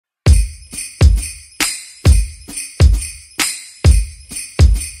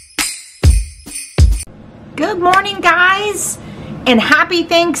Good morning, guys, and happy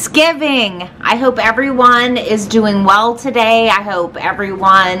Thanksgiving. I hope everyone is doing well today. I hope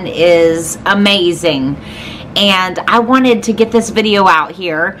everyone is amazing. And I wanted to get this video out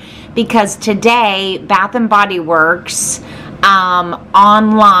here because today, Bath & Body Works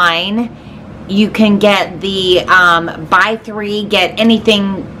online, you can get the buy 3, get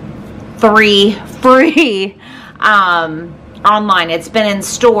anything 3 free online. It's been in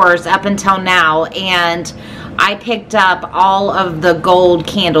stores up until now, and I picked up all of the gold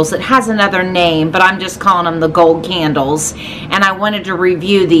candles. It has another name, but I'm just calling them the gold candles, and I wanted to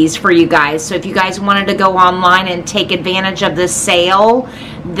review these for you guys. So if you guys wanted to go online and take advantage of this sale,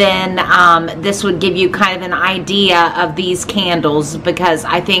 then this would give you kind of an idea of these candles, because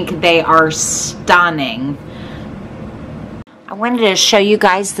I think they are stunning. I wanted to show you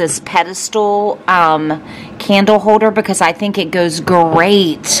guys this pedestal candle holder because I think it goes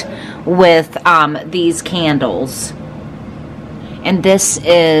great with these candles. And this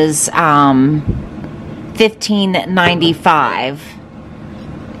is $15.95.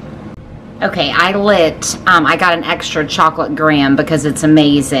 Okay, I got an extra chocolate graham because it's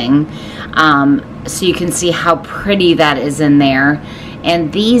amazing. So you can see how pretty that is in there.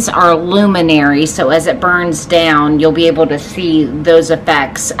 And these are luminary, so as it burns down, you'll be able to see those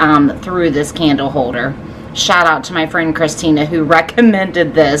effects through this candle holder. Shout out to my friend Christina who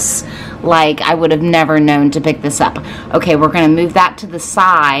recommended this. Like, I would have never known to pick this up. Okay, we're going to move that to the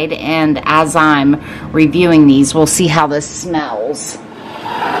side, and as I'm reviewing these, we'll see how this smells.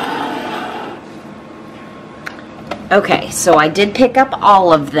 Okay, so I did pick up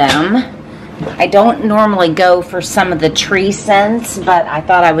all of them. I don't normally go for some of the tree scents, but I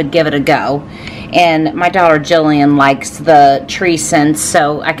thought I would give it a go. And my daughter Jillian likes the tree scents,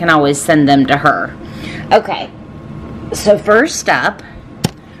 so I can always send them to her. Okay, so first up,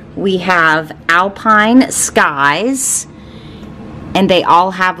 we have Alpine Skies, and they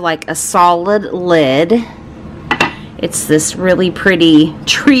all have like a solid lid. It's this really pretty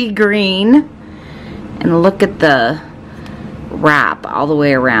tree green, and look at the wrap all the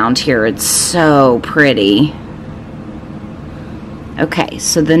way around here. It's so pretty. Okay,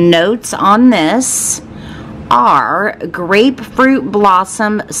 so the notes on this are grapefruit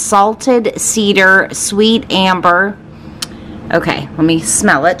blossom, salted cedar, sweet amber. Okay, let me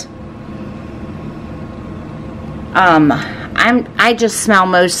smell it. I just smell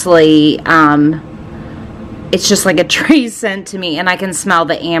mostly it's just like a tree scent to me, and I can smell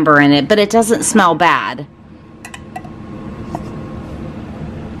the amber in it, but it doesn't smell bad.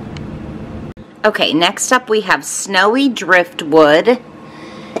 Okay, next up we have Snowy Driftwood.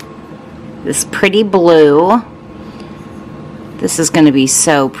 This pretty blue. This is going to be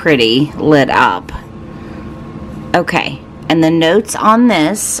so pretty lit up. Okay, and the notes on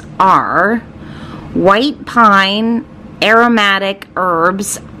this are white pine, aromatic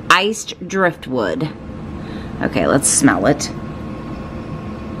herbs, iced driftwood. Okay, let's smell it.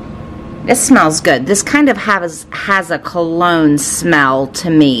 This smells good. This kind of has a cologne smell to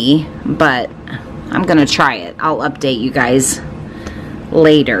me, but I'm going to try it. I'll update you guys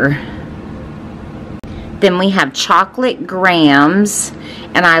later. Then we have chocolate grams,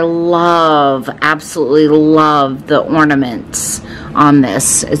 and I absolutely love the ornaments on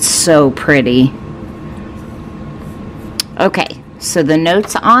this. It's so pretty. Okay, so the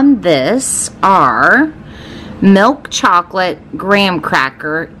notes on this are milk chocolate, graham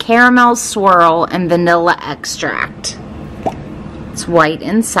cracker, caramel swirl, and vanilla extract. It's white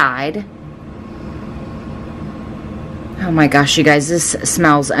inside. Oh my gosh, you guys, this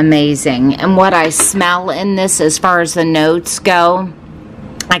smells amazing. And what I smell in this as far as the notes go,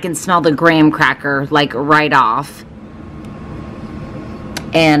 I can smell the graham cracker like right off.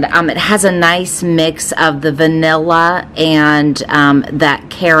 And it has a nice mix of the vanilla and that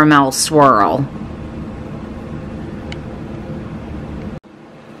caramel swirl.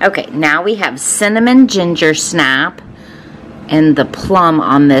 Okay, now we have cinnamon ginger snap, and the plum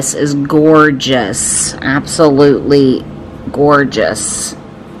on this is gorgeous. Absolutely gorgeous.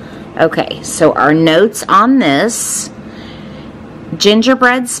 Okay, so our notes on this: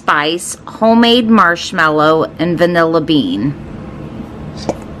 gingerbread spice, homemade marshmallow, and vanilla bean.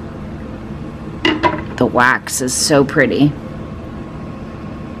 The wax is so pretty.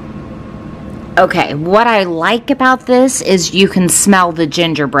 Okay, what I like about this is you can smell the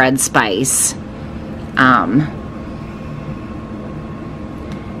gingerbread spice.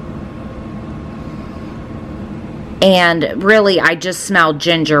 And really, I just smell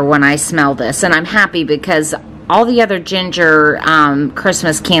ginger when I smell this. And I'm happy because all the other ginger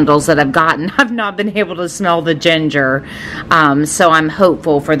Christmas candles that I've gotten, I've not been able to smell the ginger. So I'm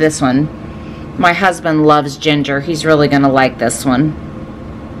hopeful for this one. My husband loves ginger. He's really going to like this one.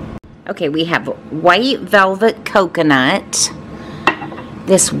 Okay, we have white velvet coconut.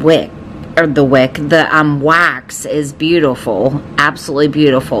 This wick, or the wax is beautiful. Absolutely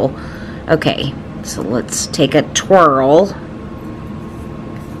beautiful. Okay, so let's take a twirl.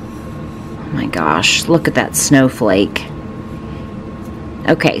 Oh my gosh, look at that snowflake.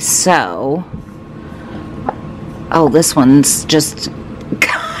 Okay, so, oh, this one's just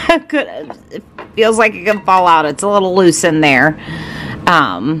good. It feels like it can fall out. It's a little loose in there.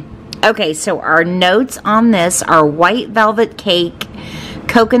 Okay, so our notes on this are white velvet cake,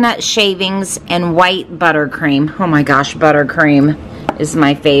 coconut shavings, and white buttercream. Oh my gosh, buttercream is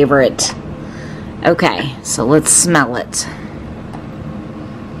my favorite. Okay, so let's smell it.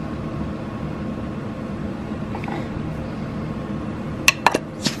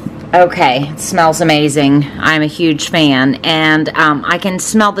 Okay, it smells amazing. I'm a huge fan, and I can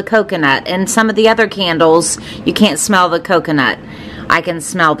smell the coconut. And some of the other candles, you can't smell the coconut. I can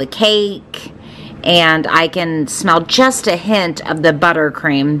smell the cake, and I can smell just a hint of the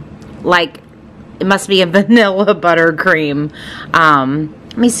buttercream. Like, it must be a vanilla buttercream.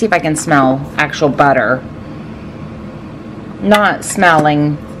 Let me see if I can smell actual butter. Not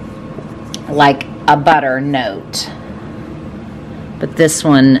smelling like a butter note. But this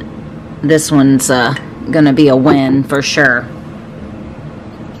one's gonna be a win for sure.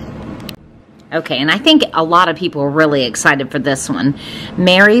 Okay, and I think a lot of people are really excited for this one.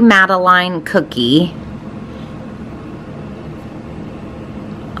 Mary Madeline cookie.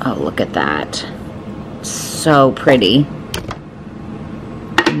 Oh, look at that. So pretty.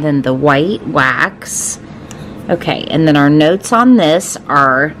 And then the white wax. Okay, and then our notes on this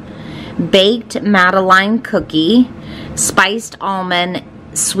are baked Madeline cookie, spiced almond,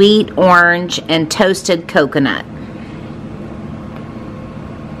 sweet orange, and toasted coconut.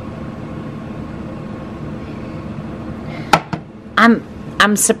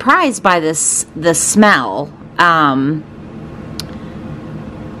 I'm surprised by the smell.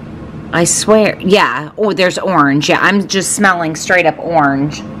 I swear, yeah. Oh, there's orange. Yeah, I'm just smelling straight up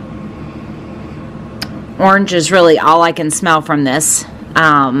orange. Orange is really all I can smell from this.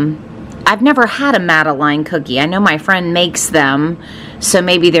 I've never had a Madeline cookie. I know my friend makes them, so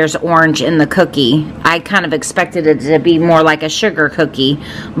maybe there's orange in the cookie. I kind of expected it to be more like a sugar cookie,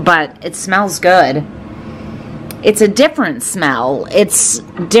 but it smells good. It's a different smell. It's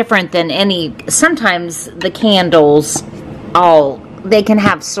different than any, sometimes the candles, they can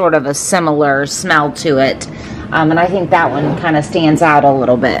have sort of a similar smell to it. And I think that one kind of stands out a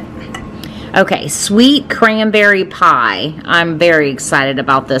little bit. Okay, sweet cranberry pie. I'm very excited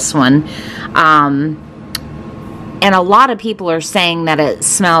about this one. And a lot of people are saying that it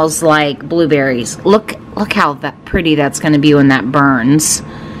smells like blueberries. Look how pretty that's going to be when that burns.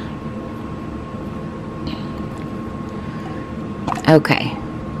 Okay.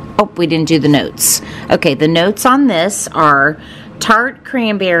 Oh, we didn't do the notes. Okay, the notes on this are tart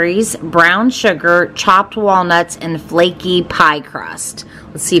cranberries, brown sugar, chopped walnuts, and flaky pie crust.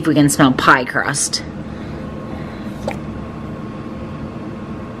 Let's see if we can smell pie crust.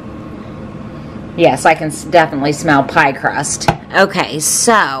 Yes, I can definitely smell pie crust. Okay,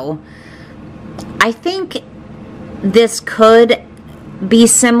 so I think this could be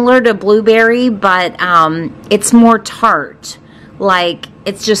similar to blueberry, but it's more tart. Like,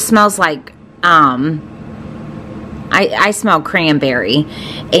 it just smells like, I smell cranberry,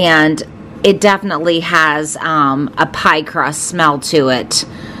 and it definitely has a pie crust smell to it,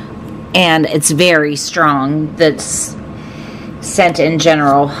 and it's very strong. That's scent in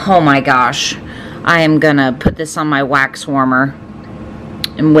general. Oh my gosh, I am gonna put this on my wax warmer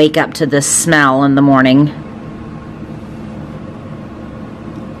and wake up to this smell in the morning.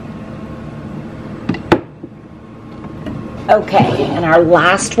 Okay, and our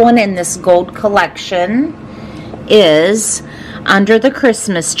last one in this gold collection is Under the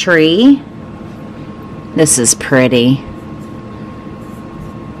Christmas Tree. This is pretty.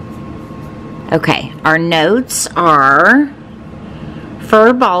 Okay, our notes are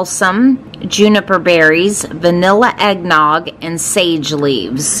fir balsam, juniper berries, vanilla eggnog, and sage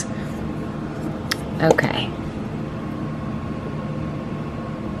leaves. Okay.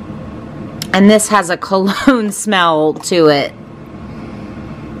 And this has a cologne smell to it,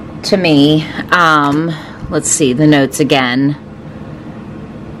 to me. Let's see the notes again.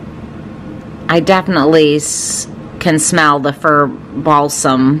 I definitely can smell the fir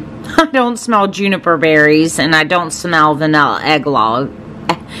balsam. I don't smell juniper berries, and I don't smell vanilla eggnog.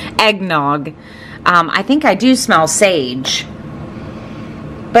 I think I do smell sage.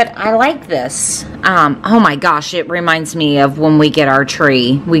 But I like this. Oh my gosh, it reminds me of when we get our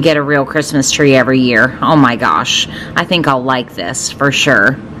tree. We get a real Christmas tree every year. Oh my gosh. I think I'll like this for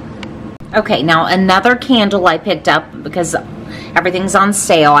sure. Okay, now another candle I picked up because everything's on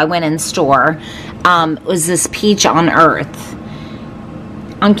sale. I went in store. Was this Peach on Earth.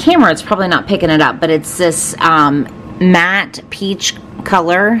 On camera, it's probably not picking it up, but it's this matte peach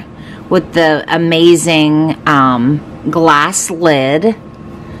color with the amazing glass lid.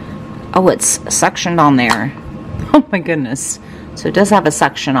 Oh, it's suctioned on there. Oh my goodness. So it does have a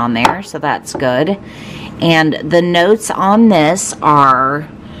suction on there, so that's good. And the notes on this are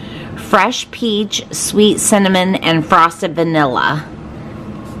fresh peach, sweet cinnamon, and frosted vanilla.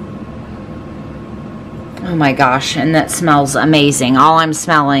 Oh my gosh, and that smells amazing. All I'm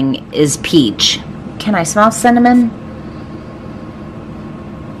smelling is peach. Can I smell cinnamon?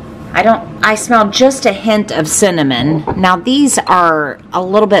 I smell just a hint of cinnamon. Now these are a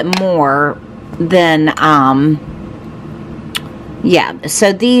little bit more than, yeah,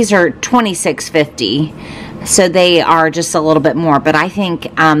 so these are $26.50. So they are just a little bit more, but I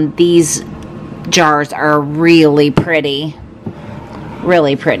think these jars are really pretty.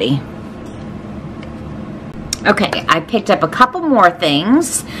 Really pretty. Okay, I picked up a couple more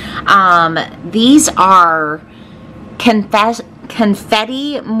things. These are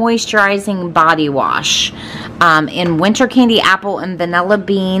confetti moisturizing body wash in winter candy apple and vanilla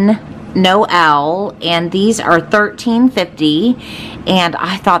bean Noel, and these are $13.50, and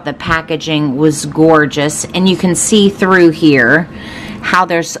I thought the packaging was gorgeous, and you can see through here how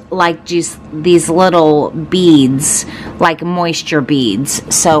there's like just these little beads, like moisture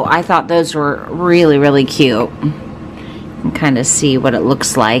beads. So I thought those were really, really cute. You can kind of see what it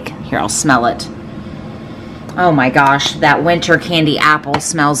looks like. Here, I'll smell it. Oh my gosh, that winter candy apple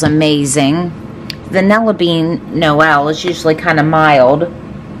smells amazing. Vanilla bean Noel is usually kind of mild.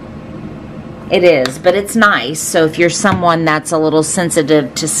 It is, but it's nice. So if you're someone that's a little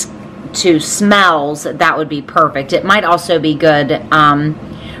sensitive to smells, that would be perfect. It might also be good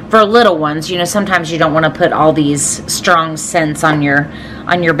for little ones. You know, sometimes you don't want to put all these strong scents on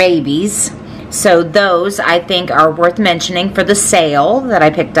your babies. So those I think are worth mentioning for the sale that I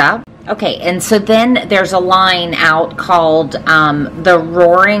picked up. Okay, and so then there's a line out called the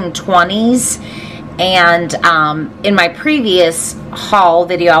Roaring 20's, and in my previous haul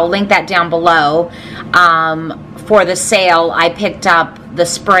video, I'll link that down below, for the sale I picked up the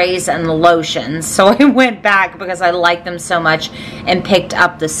sprays and the lotions. So I went back because I like them so much and picked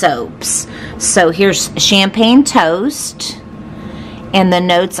up the soaps. So here's Champagne Toast. And the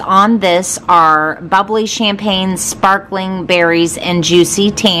notes on this are bubbly champagne, sparkling berries, and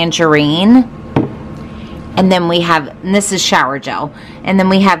juicy tangerine. And then we have, and this is shower gel. And then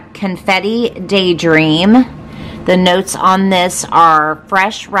we have confetti daydream. The notes on this are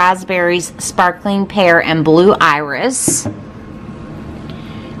fresh raspberries, sparkling pear, and blue iris.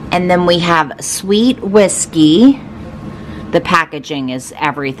 And then we have sweet whiskey. The packaging is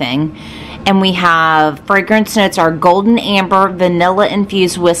everything. And we have fragrance notes are golden amber, vanilla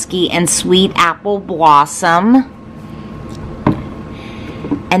infused whiskey, and sweet apple blossom.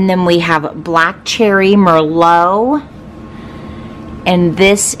 And then we have black cherry merlot. And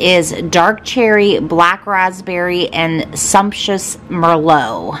this is dark cherry, black raspberry, and sumptuous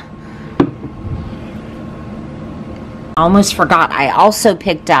merlot. Almost forgot, I also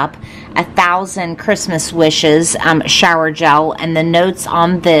picked up 1,000 Christmas Wishes shower gel, and the notes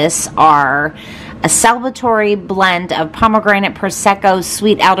on this are a celebratory blend of pomegranate, prosecco,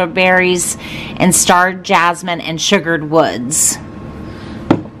 sweet elderberries, and starred jasmine and sugared woods.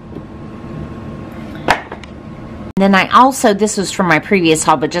 Then I also, this was from my previous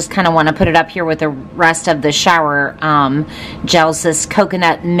haul, but just kind of want to put it up here with the rest of the shower gels, this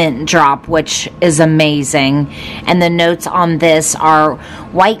coconut mint drop, which is amazing. And the notes on this are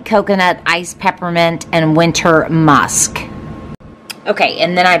white coconut, iced peppermint, and winter musk. Okay,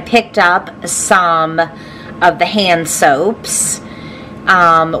 and then I picked up some of the hand soaps,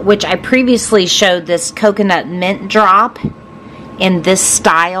 which I previously showed this coconut mint drop in this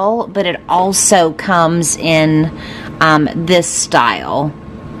style, but it also comes in this style.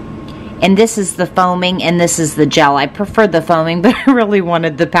 And this is the foaming and this is the gel. I prefer the foaming, but I really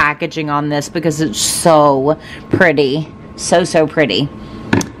wanted the packaging on this because it's so pretty. So pretty.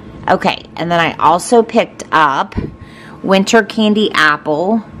 Okay, and then I also picked up Winter Candy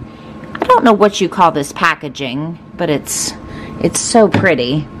Apple. I don't know what you call this packaging, but it's so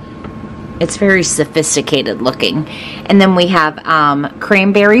pretty. It's very sophisticated looking. And then we have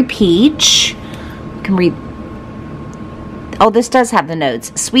Cranberry Peach. You can read. Oh, this does have the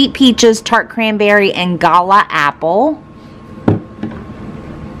notes. Sweet Peaches, Tart Cranberry, and Gala Apple.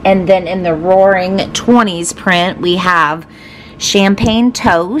 And then in the Roaring 20s print, we have Champagne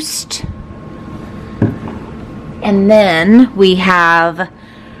Toast. And then we have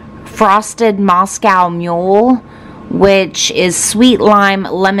Frosted Moscow Mule, which is sweet lime,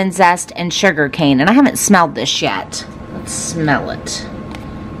 lemon zest, and sugar cane. And I haven't smelled this yet. Let's smell it.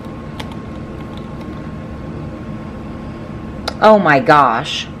 Oh my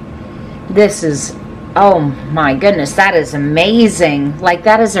gosh. This is, oh my goodness, that is amazing. Like,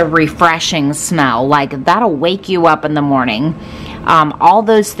 that is a refreshing smell. Like, that'll wake you up in the morning. All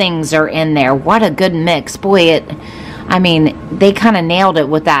those things are in there. What a good mix. Boy, I mean, they kind of nailed it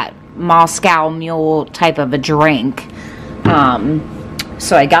with that Moscow Mule type of a drink.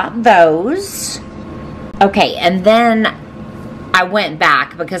 So I got those. Okay, and then I went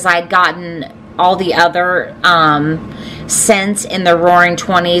back because I'd gotten all the other scents in the Roaring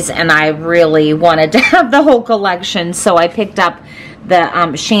 20s, and I really wanted to have the whole collection, so I picked up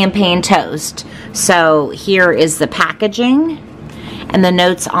the Champagne Toast. So here is the packaging, and the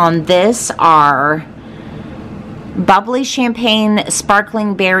notes on this are bubbly champagne,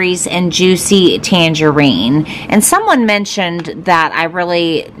 sparkling berries, and juicy tangerine. And someone mentioned that I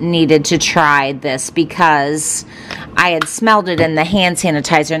really needed to try this because I had smelled it in the hand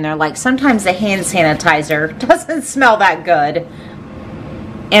sanitizer, and they're like, sometimes the hand sanitizer doesn't smell that good.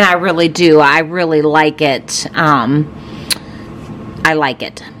 And I really do. I really like it. I like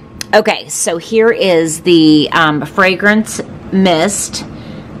it. Okay, so here is the fragrance mist.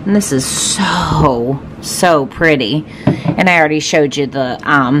 And this is so pretty. And I already showed you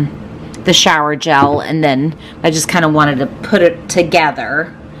the shower gel, and then I just kind of wanted to put it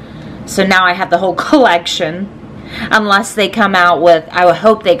together. So now I have the whole collection. Unless they come out with, I would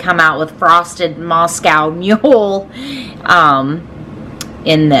hope they come out with Frosted Moscow Mule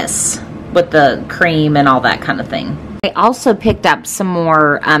in this, with the cream and all that kind of thing. I also picked up some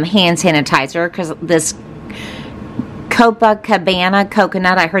more hand sanitizer, because this Copacabana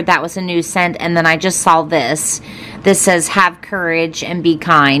coconut, I heard that was a new scent, and then I just saw this. This says, have courage and be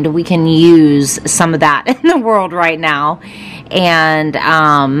kind. We can use some of that in the world right now. And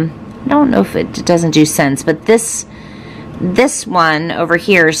I don't know if it doesn't do scents, but this one over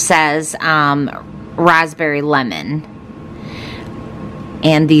here says raspberry lemon.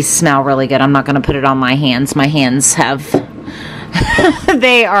 And these smell really good. I'm not going to put it on my hands. My hands have,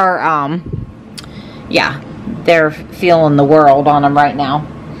 they are, yeah, they're feeling the world on them right now.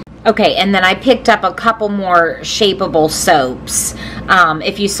 Okay, and then I picked up a couple more shapeable soaps.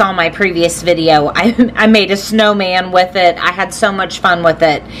 If you saw my previous video, I made a snowman with it. I had so much fun with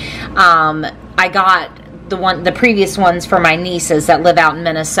it. I got the previous ones for my nieces that live out in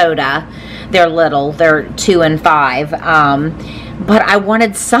Minnesota. They're little. They're 2 and 5. But I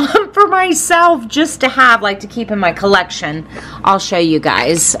wanted some for myself just to have, like, to keep in my collection. I'll show you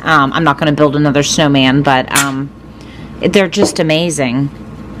guys. I'm not going to build another snowman, but they're just amazing.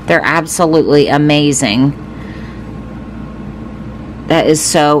 They're absolutely amazing. That is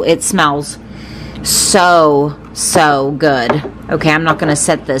so, it smells so good. Okay, I'm not going to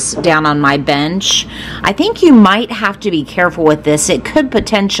set this down on my bench. I think you might have to be careful with this. It could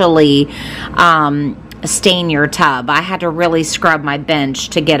potentially stain your tub. I had to really scrub my bench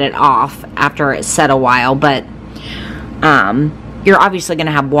to get it off after it set a while, but you're obviously going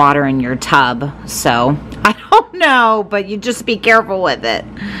to have water in your tub, so I don't know, but you just be careful with it.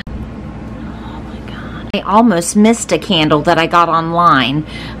 Oh my God. I almost missed a candle that I got online.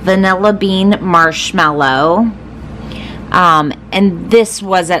 Vanilla Bean Marshmallow. And this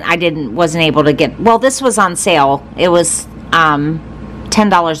wasn't able to get, well, this was on sale. It was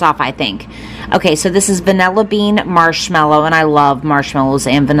 $10 off, I think. Okay, so this is Vanilla Bean Marshmallow, and I love marshmallows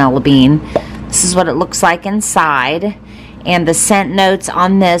and vanilla bean. This is what it looks like inside. And the scent notes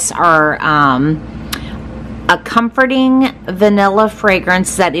on this are a comforting vanilla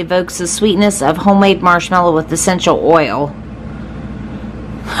fragrance that evokes the sweetness of homemade marshmallow with essential oil.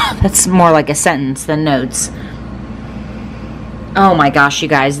 That's more like a sentence than notes. Oh my gosh, you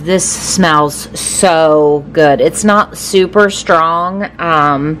guys, this smells so good. It's not super strong,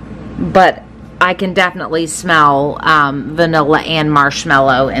 but I can definitely smell vanilla and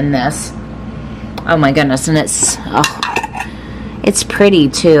marshmallow in this. Oh my goodness, and it's pretty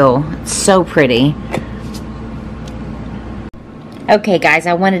too. It's so pretty. Okay guys,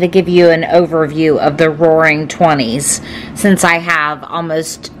 I wanted to give you an overview of the Roaring 20s, since I have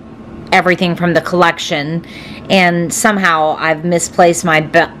almost everything from the collection, and somehow I've misplaced my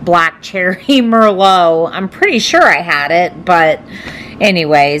Black Cherry Merlot. I'm pretty sure I had it, but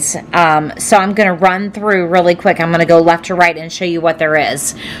Anyways, so I'm going to run through really quick. I'm going to go left to right and show you what there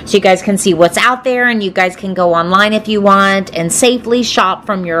is. So you guys can see what's out there, and you guys can go online if you want and safely shop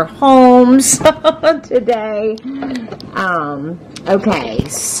from your homes today. Okay,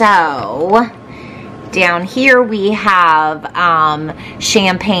 so down here we have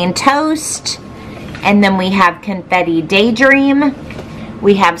champagne toast, and then we have confetti daydream.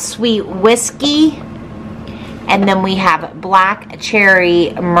 We have sweet whiskey. And then we have black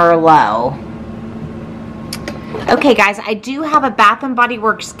cherry merlot. Okay, guys, I do have a Bath & Body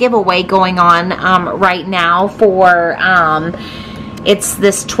Works giveaway going on right now for, it's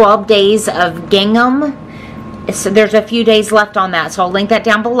this 12 days of gingham. So there's a few days left on that, so I'll link that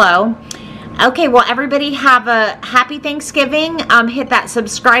down below. Okay, well, everybody have a happy Thanksgiving. Hit that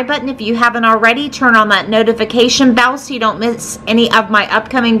subscribe button if you haven't already. Turn on that notification bell so you don't miss any of my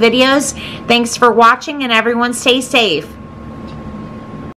upcoming videos. Thanks for watching, and everyone stay safe.